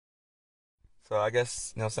So I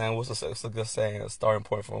guess, you know what I'm saying, what's a good saying, a starting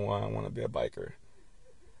point for one I want to be a biker?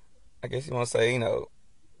 I guess you want to say, I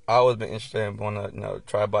always been interested in want to,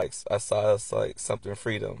 try bikes. I saw it's like something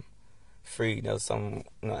free, some,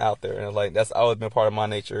 out there. And like, that's always been part of my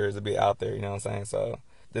nature is to be out there, you know what I'm saying? So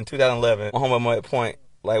then 2011, my homie at Point,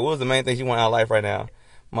 like, what was the main things you want out of life right now?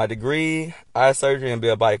 My degree, eye surgery, and be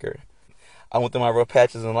a biker. I went through my rough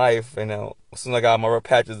patches in life, and as soon as I got my rough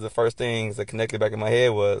patches, the first things that connected back in my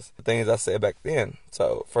head was the things I said back then.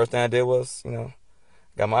 So first thing I did was,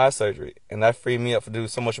 got my eye surgery, and that freed me up to do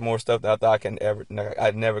so much more stuff that I thought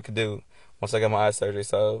I never could do once I got my eye surgery.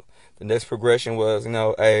 So the next progression was,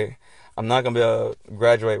 hey, I'm not gonna be able to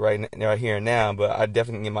graduate right here and now, but I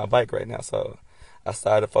definitely can get my bike right now. So I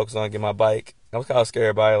started to focus on getting my bike. I was kind of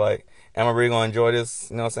scared by it, like, am I really gonna enjoy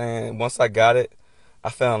this? You know what I'm saying? Once I got it, I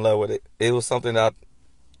fell in love with it. It was something that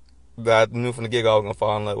I knew from the get go I was gonna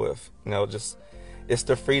fall in love with. Just it's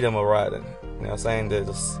the freedom of riding. You know what I'm saying?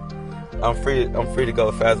 I'm free to go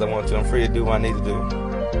as fast as I want to. I'm free to do what I need to do.